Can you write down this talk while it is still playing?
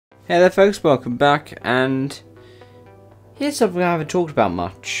Hey there folks, welcome back, and here's something I haven't talked about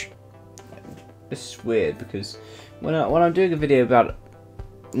much. This is weird because when I'm doing a video about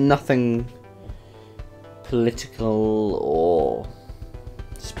nothing political or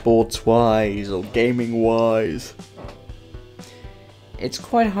sports-wise or gaming-wise, it's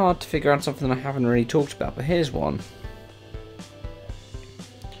quite hard to figure out something I haven't really talked about, but here's one.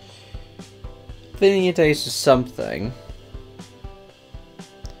 Filling your days with something,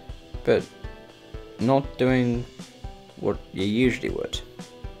 but not doing what you usually would,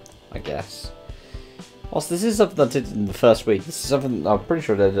 I guess. Also, this is something I did in the first week. This is something I'm pretty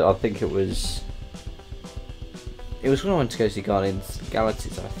sure I did. I think it was when I went to go see Guardians of the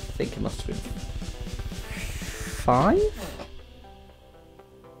Galaxies. I think it must have been 5?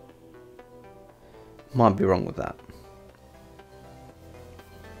 Might be wrong with that.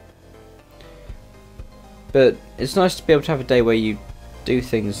 But it's nice to be able to have a day where you do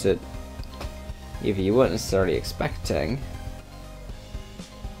things that either you weren't necessarily expecting,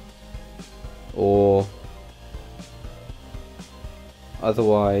 or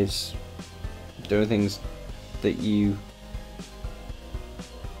otherwise doing things that you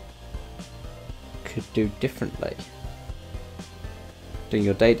could do differently, doing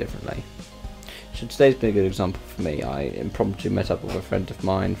your day differently. So today's been a good example for me. I impromptu met up with a friend of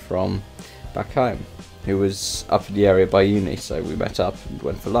mine from back home who was up in the area by uni, so we met up and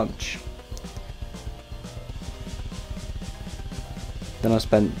went for lunch. Then I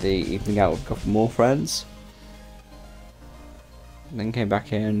spent the evening out with a couple more friends, and then came back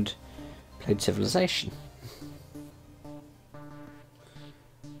here and played Civilization,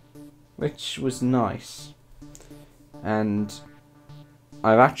 which was nice. And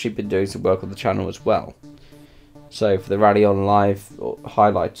I've actually been doing some work on the channel as well. So for the Rally On Live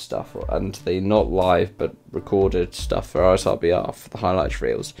highlight stuff, and the not live but recorded stuff for RSRBR for the highlights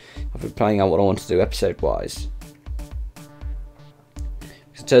reels, I've been planning out what I want to do episode wise.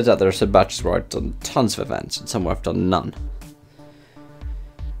 It turns out there are some batches where I've done tons of events and some where I've done none.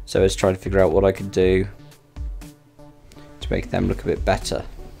 So I was trying to figure out what I could do to make them look a bit better,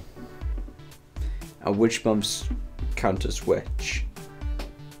 and which months count as which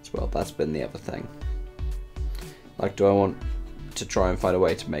as well. That's been the other thing. Like, do I want to try and find a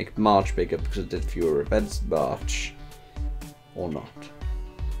way to make March bigger because I did fewer events in March, or not?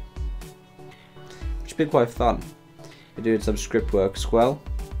 Which has been quite fun. Been doing some script work as well,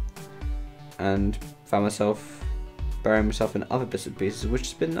 and found myself burying myself in other bits and pieces, which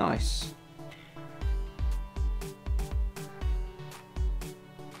has been nice.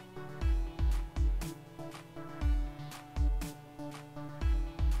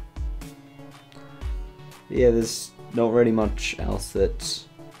 Yeah, there's not really much else that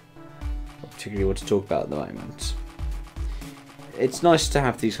I particularly want to talk about at the moment. It's nice to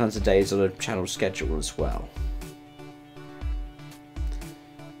have these kinds of days on a channel schedule as well.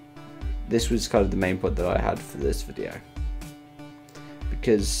 This was kind of the main point that I had for this video,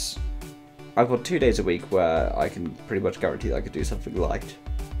 because I've got 2 days a week where I can pretty much guarantee that I could do something light.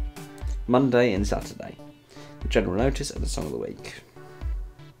 Monday and Saturday, the general notice and the song of the week.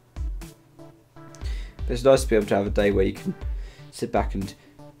 But it's nice to be able to have a day where you can sit back and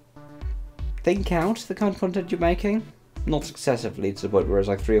think out the kind of content you're making. Not excessively to the point where it's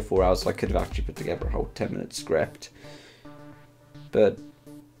like 3 or 4 hours I could have actually put together a whole 10-minute script. But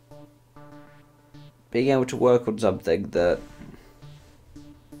being able to work on something that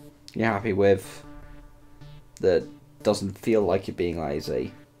you're happy with, that doesn't feel like you're being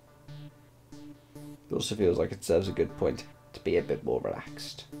lazy, but also feels like it serves a good point to be a bit more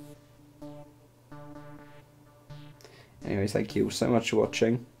relaxed. Anyways, thank you so much for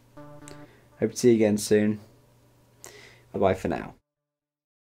watching. Hope to see you again soon. Bye bye for now.